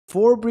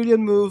4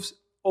 brilliant moves,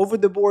 over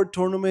the board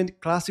tournament,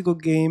 classical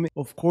game.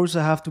 Of course,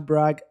 I have to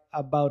brag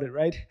about it,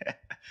 right?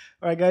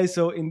 All right, guys.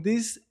 So in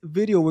this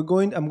video,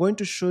 I'm going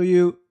to show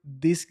you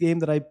this game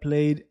that I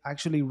played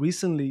actually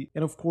recently.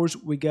 And of course,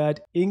 we got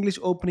English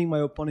opening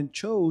my opponent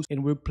chose,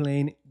 and we're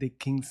playing the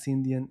King's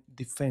Indian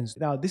defense.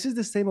 Now, this is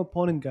the same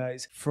opponent,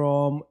 guys,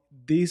 from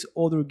this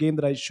other game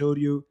that I showed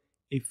you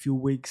a few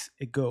weeks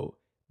ago.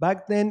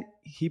 Back then,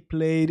 we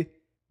played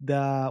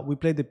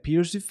the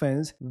Pierce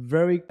defense,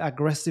 very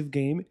aggressive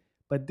game.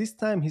 But this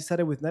time, he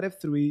started with knight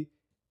f3,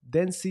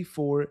 then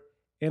c4,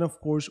 and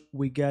of course,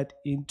 we got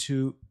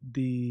into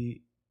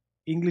the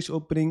English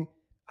opening.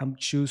 I'm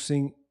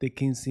choosing the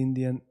King's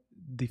Indian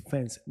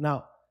defense.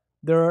 Now,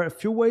 there are a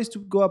few ways to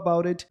go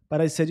about it,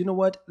 but I said, you know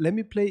what? Let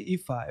me play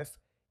e5,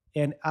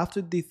 and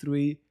after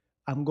d3,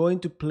 I'm going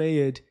to play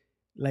it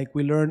like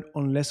we learned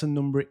on lesson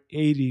number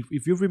 80.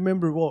 If you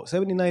remember, well,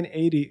 79,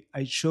 80,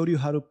 I showed you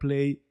how to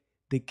play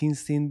the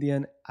King's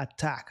Indian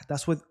attack.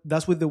 That's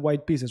with the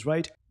white pieces,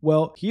 right?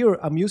 Well, here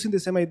I'm using the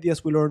same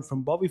ideas we learned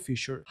from Bobby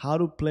Fischer, how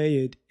to play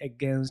it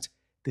against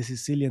the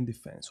Sicilian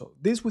defense. So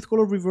this with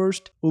color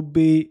reversed would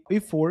be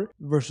e4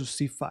 versus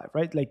c5,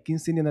 right? Like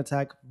King's Indian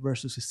attack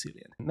versus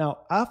Sicilian. Now,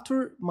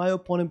 after my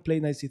opponent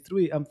played knight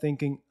c3, I'm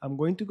thinking I'm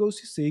going to go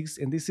c6,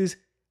 and this is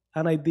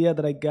an idea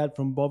that I got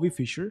from Bobby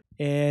Fischer.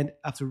 And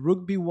after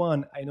rook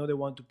b1, I know they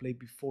want to play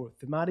b4.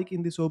 Thematic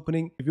in this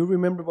opening. If you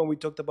remember when we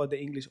talked about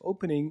the English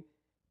opening,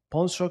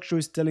 pawn structure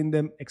is telling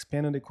them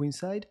expand on the queen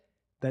side.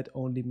 That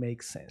only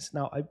makes sense.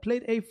 Now, I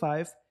played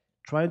a5,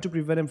 trying to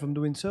prevent them from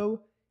doing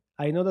so.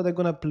 I know that they're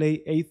going to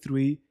play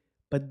a3,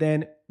 but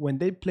then when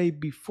they play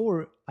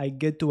b4, I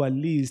get to at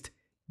least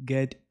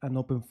get an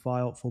open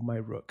file for my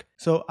rook.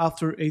 So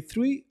after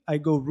a3, I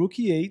go rook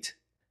e8,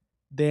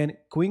 then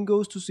queen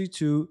goes to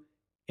c2,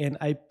 and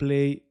I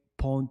play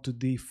pawn to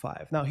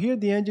d5. Now, here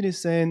the engine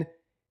is saying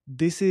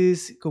this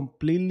is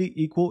completely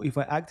equal. If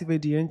I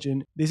activate the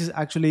engine, this is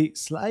actually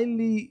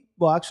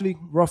actually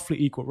roughly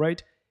equal,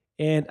 right?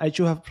 And I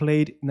should have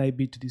played knight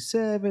b to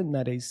d7,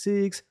 knight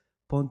a6,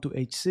 pawn to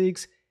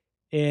h6.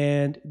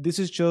 And this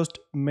is just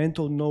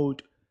mental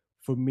note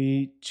for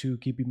me to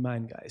keep in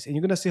mind, guys. And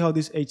you're going to see how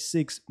this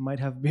h6 might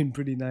have been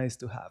pretty nice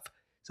to have.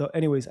 So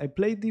anyways, I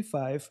played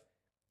d5,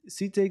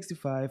 c takes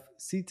d5,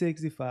 c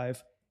takes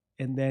d5,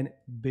 and then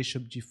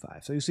bishop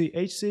g5. So you see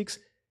h6,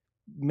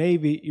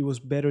 maybe it was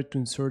better to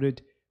insert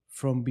it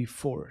from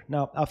before.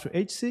 Now, after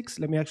h6,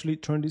 let me actually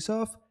turn this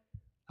off.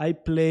 I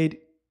played,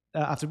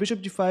 after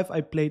bishop g5,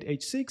 I played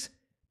h6.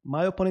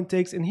 My opponent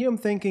takes, and here I'm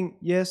thinking,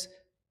 yes,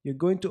 you're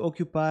going to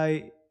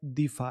occupy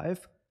d5,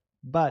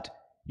 but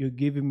you're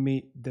giving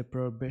me the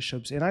pair of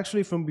bishops. And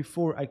actually from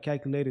before I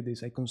calculated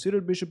this, I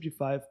considered bishop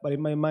g5, but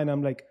in my mind,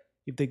 I'm like,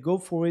 if they go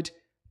for it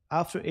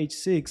after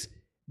h6,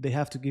 they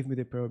have to give me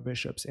the pair of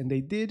bishops. And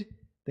they did,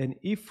 then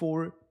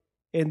e4,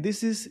 and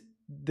this is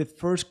the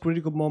first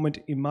critical moment,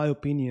 in my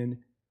opinion,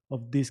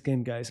 of this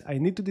game, guys. I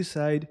need to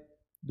decide,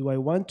 do I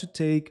want to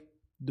take,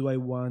 do I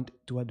want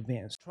to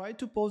advance? Try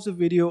to pause the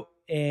video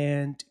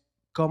and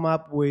come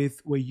up with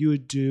what you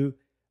would do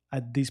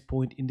at this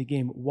point in the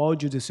game. What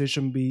would your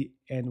decision be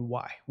and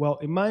why? Well,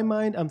 in my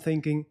mind, I'm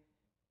thinking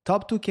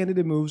top two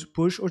candidate moves,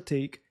 push or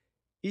take.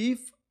 If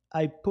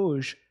I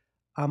push,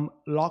 I'm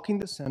locking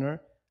the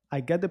center. I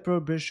get the pair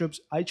of bishops.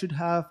 I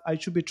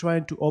should be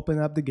trying to open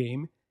up the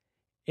game.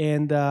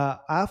 And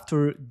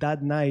after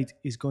that knight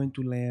is going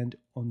to land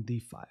on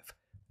d5.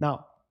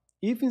 Now,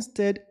 if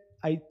instead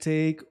I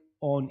take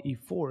on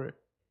e4,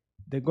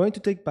 they're going to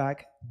take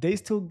back. They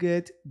still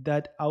get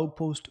that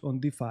outpost on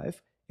d5.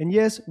 And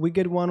yes, we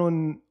get one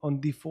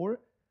on d4,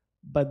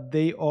 but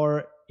they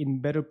are in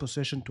better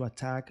position to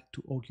attack,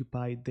 to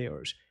occupy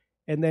theirs.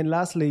 And then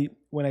lastly,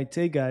 when I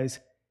take, guys,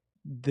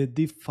 the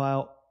d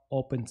file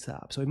opens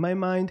up. So in my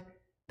mind,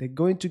 they're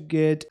going to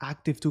get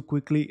active too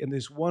quickly, and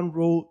there's one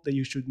rule that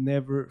you should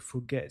never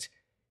forget.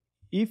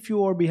 If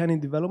you are behind in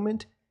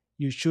development,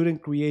 you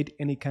shouldn't create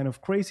any kind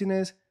of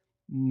craziness,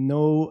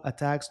 no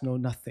attacks, no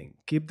nothing.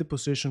 Keep the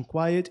position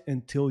quiet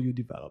until you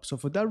develop. So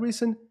for that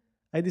reason,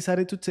 I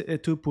decided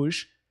to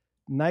push.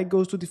 Knight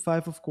goes to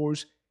d5, of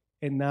course,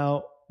 and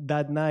now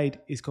that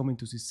knight is coming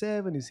to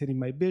c7, is hitting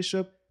my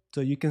bishop,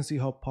 so you can see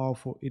how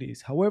powerful it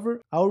is.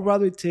 However, I would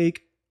rather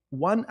take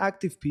one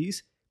active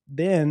piece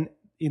than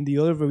in the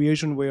other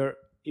variation where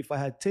if I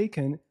had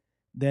taken,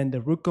 then the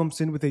rook comes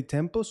in with a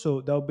tempo,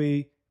 so that'll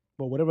be,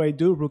 well, whatever I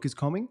do, rook is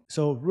coming.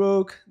 So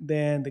rook,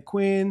 then the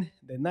queen,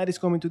 the knight is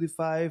coming to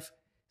d5.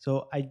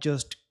 So I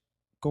just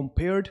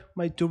compared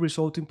my two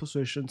resulting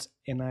positions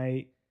and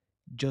I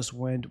just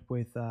went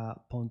with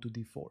pawn to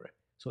d4.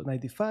 So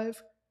knight d5,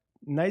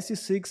 knight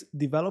c6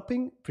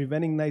 developing,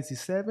 preventing knight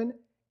c7,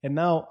 and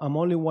now I'm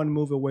only one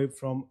move away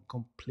from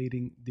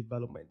completing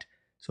development.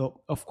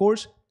 So of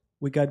course,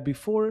 we got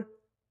before,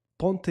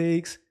 pawn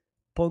takes,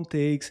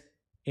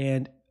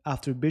 and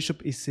after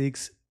bishop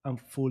e6, I'm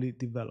fully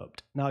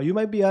developed. Now you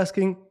might be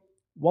asking,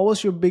 what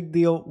was your big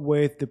deal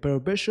with the pair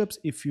of bishops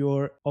if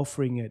you're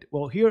offering it?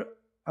 Well, here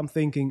I'm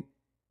thinking,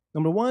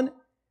 number one,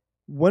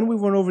 when we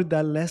went over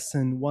that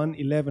lesson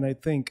 111, I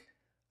think,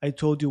 I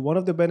told you one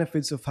of the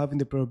benefits of having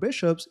the pair of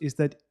bishops is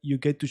that you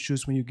get to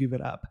choose when you give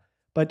it up.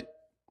 But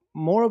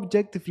more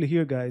objectively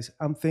here, guys,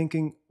 I'm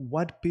thinking,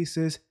 what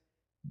pieces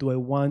do I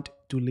want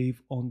to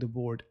leave on the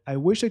board? I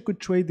wish I could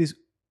trade this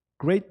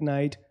great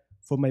knight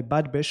for my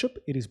bad bishop.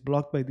 It is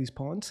blocked by these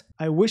pawns.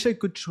 I wish I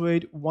could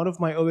trade one of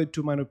my other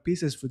two minor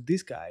pieces for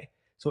this guy.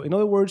 So in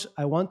other words,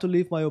 I want to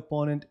leave my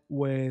opponent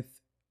with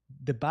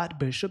the bad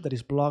bishop that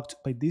is blocked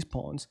by these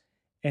pawns,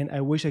 and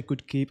I wish I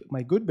could keep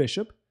my good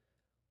bishop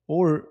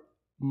or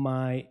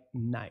my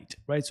knight,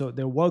 right? So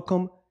they're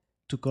welcome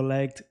to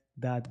collect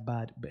that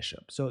bad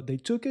bishop. So they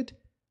took it,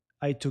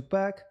 I took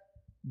back,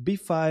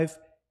 b5,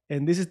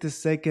 and this is the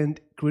second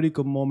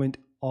critical moment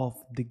of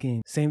the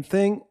game. Same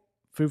thing,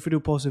 feel free to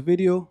pause the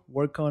video,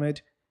 work on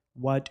it.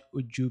 What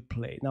would you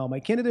play? Now,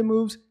 my candidate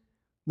moves.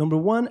 Number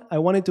one, I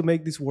wanted to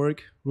make this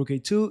work. Rook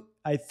a2.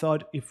 I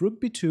thought if rook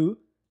b2,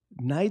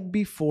 knight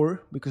b4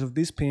 because of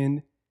this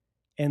pin,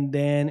 and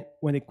then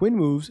when the queen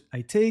moves,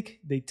 I take,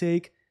 they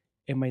take,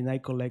 and my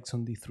knight collects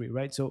on d3,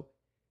 right? So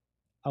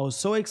I was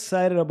so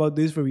excited about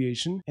this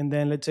variation. And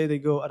then let's say they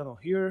go, I don't know,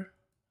 here,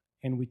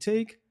 and we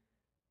take.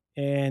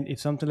 And if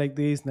something like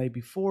this, knight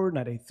b4,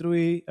 knight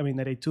a3,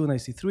 knight a2, knight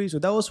c3. So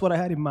that was what I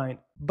had in mind.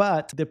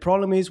 But the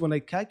problem is when I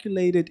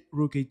calculated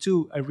rook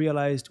a2, I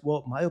realized,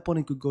 well, my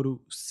opponent could go to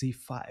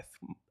c5.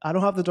 I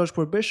don't have the dark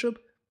square bishop.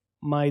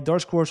 My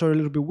dark squares are a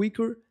little bit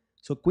weaker.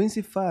 So queen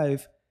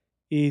c5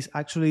 is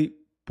actually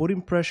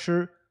putting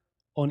pressure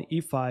on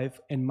e5,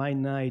 and my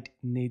knight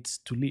needs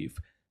to leave.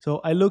 So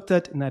I looked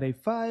at knight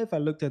a5, I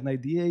looked at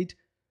knight d8.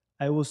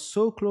 I was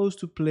so close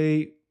to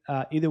play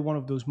either one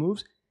of those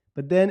moves,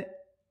 but then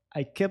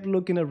I kept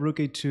looking at rook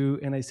a2,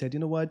 and I said, you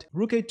know what?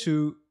 Rook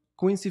a2,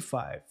 queen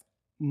c5,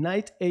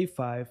 knight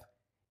a5.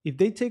 If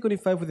they take on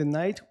e5 with the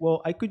knight,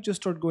 well, I could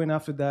just start going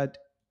after that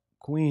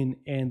queen,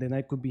 and the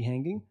knight could be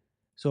hanging.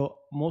 So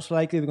most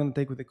likely they're going to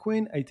take with the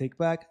queen. I take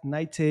back,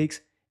 knight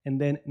takes, and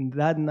then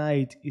that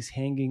knight is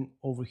hanging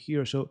over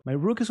here. So my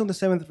rook is on the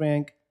 7th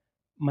rank.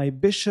 My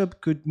bishop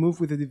could move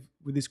with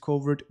this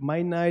covert.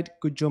 My knight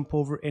could jump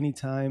over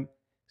anytime.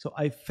 So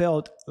I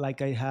felt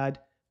like I had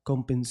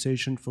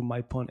compensation for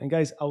my pawn. And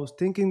guys, I was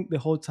thinking the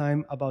whole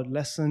time about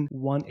lesson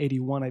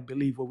 181, I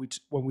believe,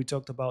 when we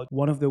talked about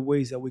one of the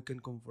ways that we can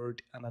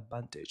convert an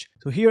advantage.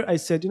 So here I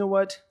said, you know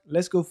what?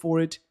 Let's go for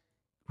it.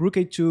 Rook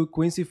a2,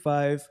 queen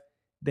c5,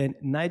 then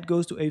knight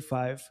goes to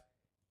a5.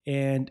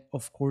 And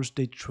of course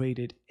they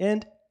traded.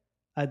 And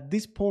at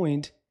this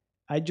point,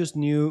 I just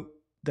knew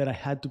that I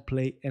had to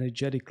play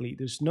energetically.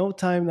 There's no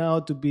time now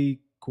to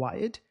be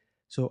quiet,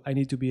 so I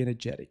need to be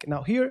energetic.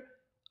 Now here,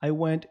 I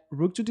went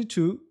rook to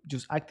d2,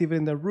 just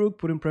activating the rook,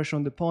 putting pressure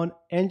on the pawn.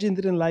 Engine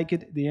didn't like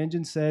it. The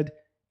engine said,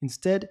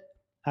 instead,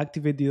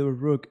 activate the other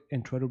rook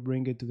and try to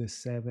bring it to the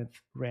 7th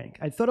rank.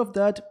 I thought of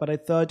that, but I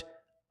thought,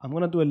 I'm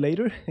gonna do it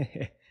later.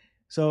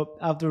 So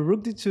after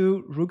rook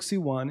d2, rook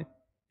c1,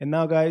 and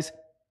now guys,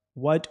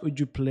 what would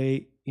you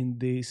play in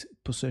this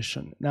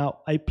position? Now,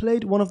 I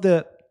played one of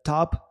the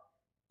top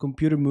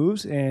computer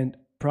moves and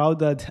proud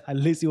that at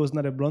least it was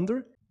not a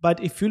blunder.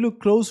 But if you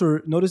look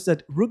closer, notice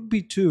that rook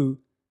b2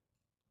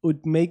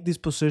 would make this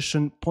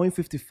position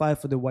 0.55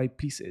 for the white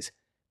pieces.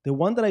 The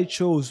one that I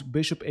chose,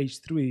 bishop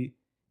h3,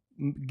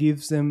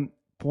 gives them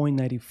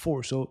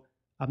 0.94. So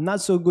I'm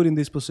not so good in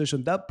this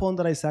position. That pawn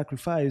that I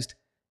sacrificed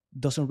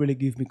doesn't really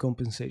give me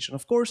compensation.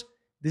 Of course,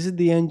 this is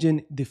the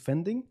engine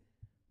defending,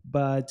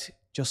 but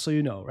just so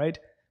you know, right?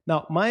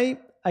 Now, my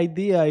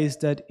idea is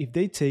that if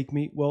they take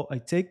me, well, I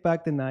take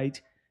back the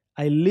knight,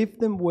 I leave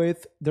them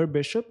with their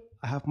bishop,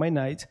 I have my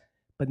knight,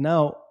 but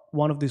now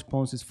one of these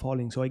pawns is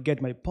falling. So I get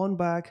my pawn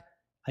back,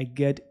 I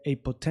get a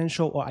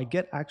potential, or I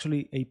get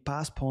actually a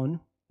pass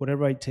pawn,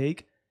 whatever I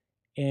take,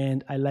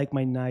 and I like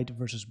my knight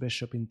versus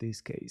bishop in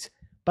this case.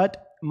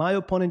 But my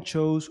opponent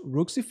chose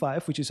rook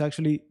c5, which is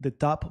actually the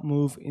top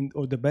move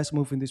or the best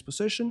move in this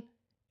position,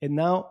 and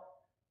now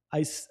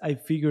I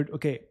figured,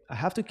 okay, I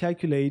have to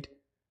calculate.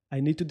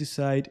 I need to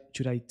decide,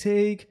 should I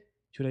take?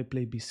 Should I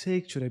play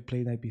b6? Should I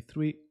play knight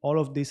b3? All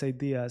of these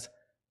ideas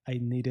I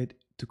needed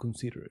to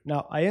consider.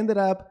 Now, I ended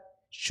up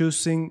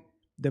choosing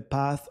the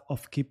path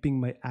of keeping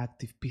my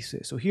active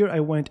pieces. So here I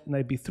went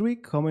knight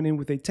b3, coming in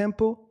with a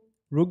tempo,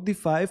 rook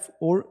d5,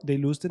 or they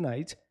lose the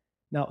knight.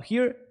 Now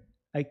here,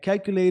 I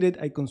calculated,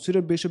 I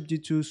considered bishop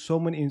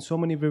g2 in so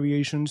many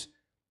variations,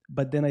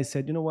 but then I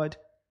said, you know what?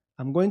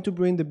 I'm going to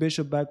bring the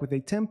bishop back with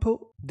a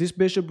tempo. This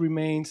bishop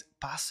remains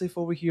passive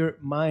over here.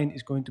 Mine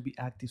is going to be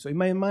active. So in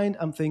my mind,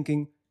 I'm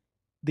thinking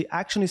the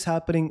action is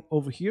happening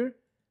over here,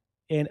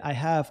 and I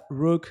have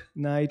rook,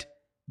 knight,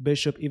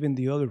 bishop, even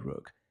the other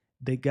rook.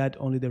 They got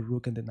only the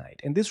rook and the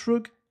knight. And this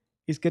rook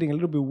is getting a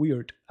little bit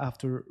weird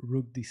after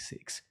rook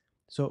d6.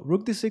 So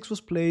rook d6 was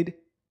played,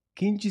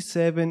 king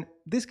g7.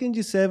 This king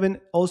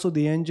g7, also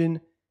the engine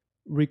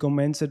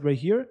recommends it right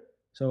here.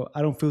 So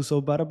I don't feel so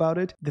bad about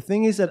it. The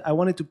thing is that I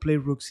wanted to play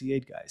rook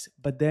c8, guys.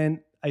 But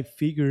then I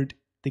figured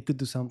they could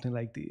do something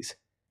like this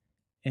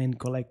and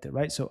collect it,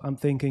 right? So I'm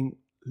thinking,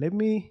 let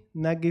me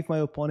not give my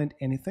opponent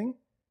anything.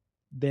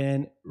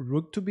 Then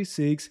rook to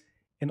b6.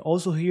 And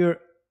also here,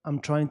 I'm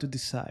trying to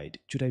decide,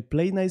 should I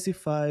play knight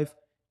c5?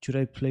 Should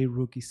I play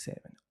rook e7?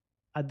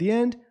 At the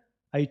end,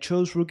 I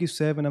chose rook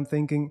e7. I'm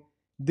thinking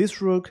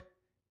this rook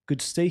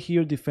could stay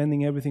here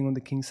defending everything on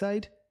the king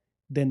side.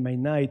 Then my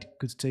knight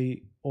could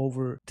stay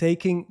over,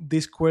 taking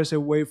these squares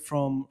away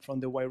from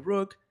the white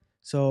rook.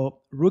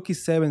 So rook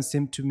e7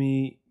 seemed to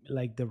me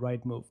like the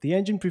right move. The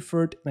engine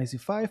preferred knight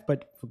c5,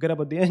 but forget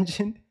about the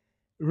engine.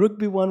 Rook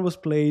b1 was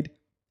played,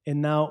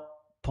 and now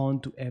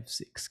pawn to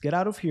f6. Get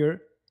out of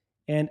here.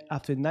 And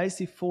after knight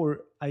c4,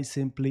 I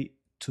simply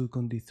took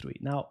on d3.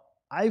 Now,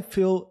 I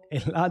feel a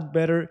lot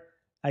better.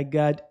 I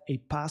got a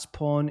pass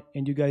pawn,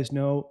 and you guys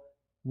know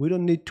we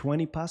don't need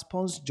 20 pass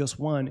pawns, just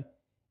one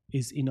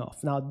is enough.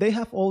 Now, they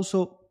have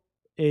also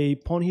a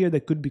pawn here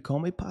that could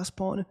become a pass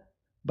pawn,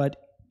 but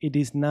it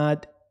is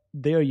not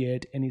there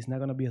yet, and it's not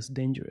going to be as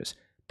dangerous.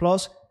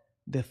 Plus,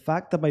 the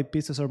fact that my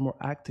pieces are more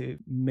active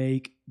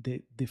make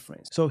the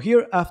difference. So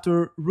here,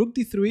 after rook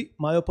d3,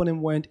 my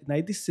opponent went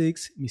knight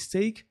d6,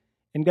 mistake.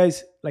 And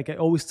guys, like I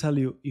always tell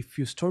you, if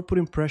you start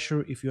putting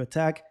pressure, if you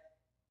attack,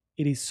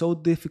 it is so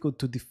difficult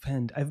to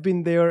defend. I've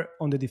been there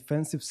on the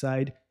defensive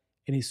side,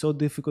 and it's so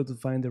difficult to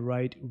find the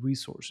right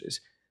resources.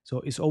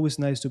 So it's always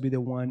nice to be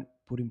the one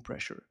putting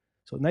pressure.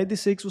 So knight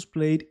d6 was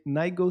played,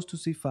 knight goes to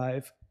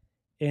c5,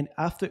 and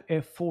after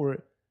f4,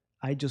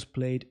 I just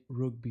played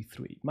rook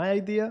b3. My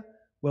idea,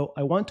 well,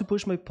 I want to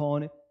push my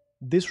pawn.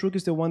 This rook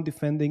is the one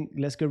defending,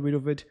 let's get rid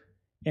of it.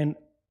 And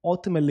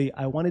ultimately,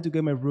 I wanted to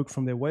get my rook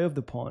from the way of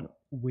the pawn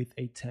with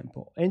a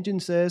tempo. Engine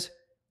says,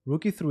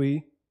 rook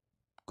e3,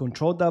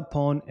 control that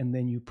pawn, and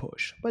then you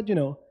push. But you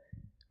know,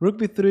 rook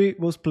b3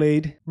 was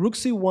played, rook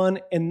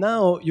c1, and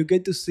now you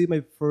get to see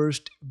my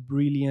first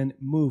brilliant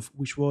move,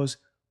 which was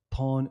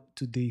pawn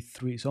to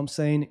d3. So I'm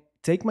saying,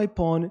 take my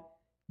pawn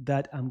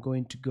that I'm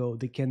going to go.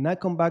 They cannot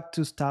come back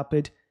to stop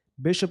it.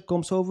 Bishop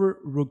comes over,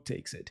 rook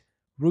takes it.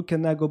 Rook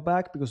cannot go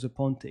back because the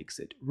pawn takes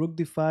it. Rook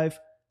d5,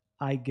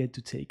 I get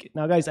to take it.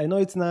 Now guys, I know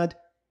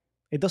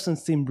it doesn't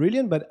seem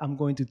brilliant, but I'm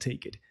going to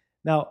take it.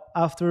 Now,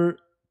 after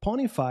pawn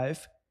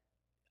e5,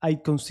 I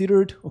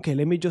considered, okay,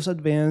 let me just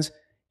advance.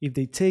 If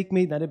they take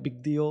me, not a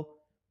big deal.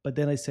 But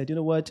then I said, you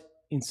know what?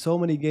 In so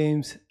many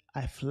games,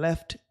 I've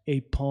left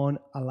a pawn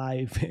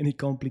alive and it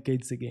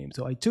complicates the game.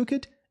 So I took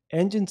it.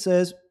 Engine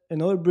says,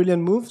 another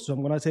brilliant move, so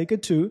I'm going to take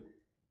it too.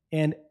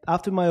 And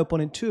after my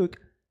opponent took,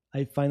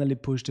 I finally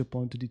pushed the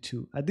pawn to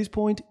d2. At this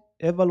point,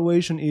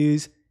 evaluation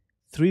is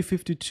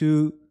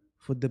 352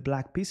 for the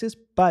black pieces.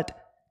 But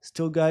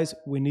still, guys,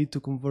 we need to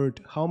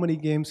convert. How many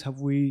games have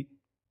we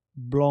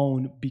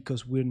blown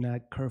because we're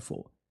not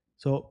careful?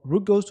 So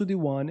rook goes to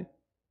d1.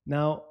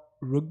 Now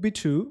rook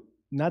b2,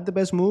 not the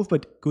best move,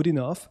 but good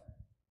enough.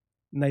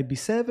 Knight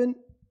b7,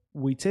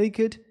 we take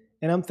it.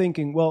 And I'm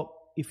thinking, well,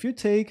 if you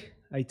take,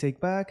 I take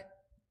back.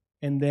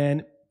 And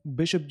then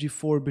bishop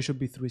g4, bishop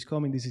b3 is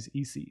coming. This is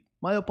easy.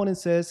 My opponent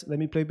says, let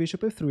me play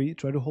bishop f3,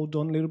 try to hold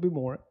on a little bit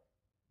more.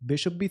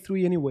 Bishop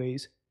b3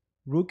 anyways,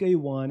 rook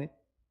a1.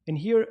 And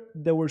here,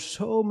 there were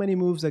so many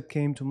moves that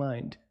came to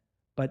mind,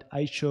 but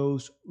I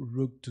chose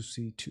rook to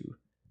c2.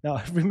 Now,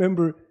 I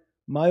remember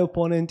my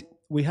opponent,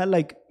 we had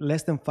like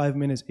less than 5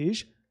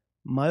 minutes-ish.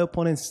 My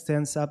opponent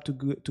stands up to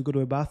go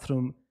to a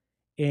bathroom,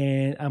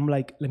 and I'm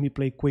like, let me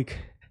play quick.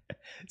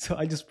 So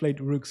I just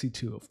played rook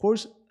c2. Of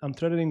course, I'm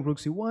threatening rook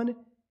c1.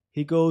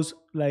 He goes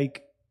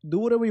like, do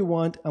whatever you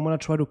want. I'm going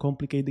to try to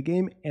complicate the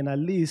game and at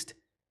least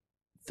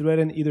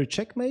threaten either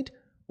checkmate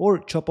or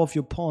chop off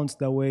your pawns.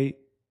 That way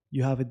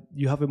you have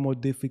it more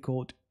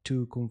difficult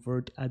to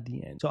convert at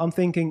the end. So I'm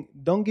thinking,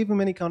 don't give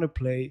him any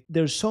counterplay.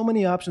 There's so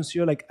many options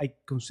here. Like I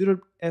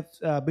considered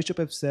bishop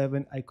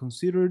f7. I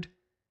considered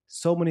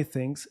so many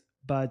things,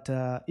 but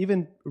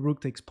even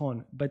rook takes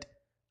pawn. But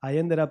I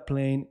ended up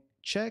playing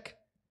check.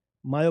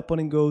 My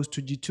opponent goes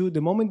to g2.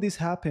 The moment this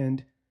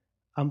happened,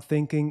 I'm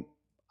thinking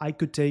I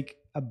could take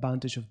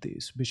advantage of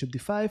this. Bishop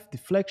d5,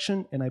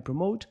 deflection, and I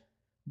promote.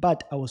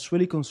 But I was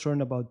really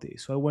concerned about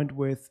this. So I went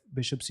with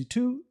bishop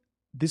c2.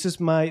 This is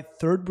my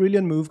third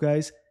brilliant move,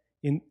 guys.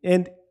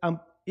 And I'm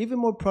even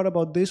more proud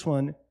about this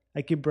one.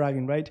 I keep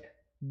bragging, right?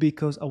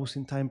 Because I was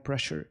in time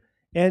pressure.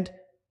 And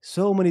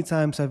so many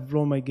times I've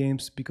blown my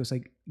games because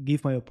I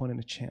give my opponent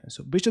a chance.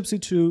 So bishop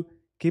c2,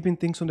 keeping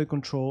things under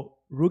control.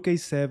 Rook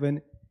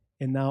a7,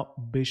 and now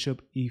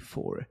bishop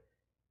e4.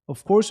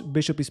 Of course,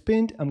 bishop is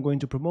pinned. I'm going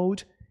to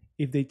promote.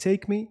 If they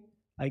take me,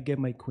 I get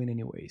my queen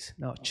anyways.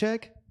 Now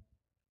check.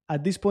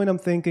 At this point, I'm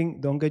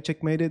thinking, don't get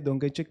checkmated, don't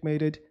get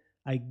checkmated.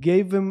 I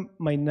gave him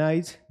my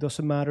knight,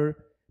 doesn't matter,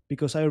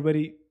 because I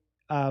already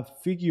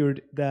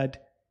figured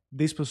that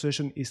this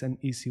position is an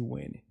easy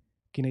win.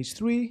 King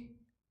h3,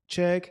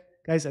 check.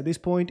 Guys, at this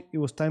point, it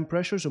was time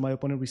pressure, so my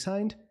opponent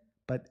resigned,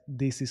 but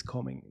this is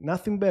coming.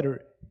 Nothing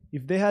better.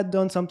 If they had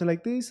done something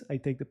like this, I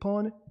take the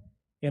pawn,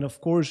 and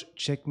of course,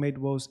 checkmate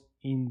was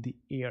in the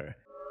air.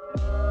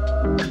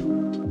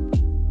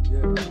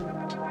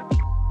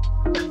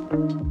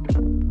 Yeah.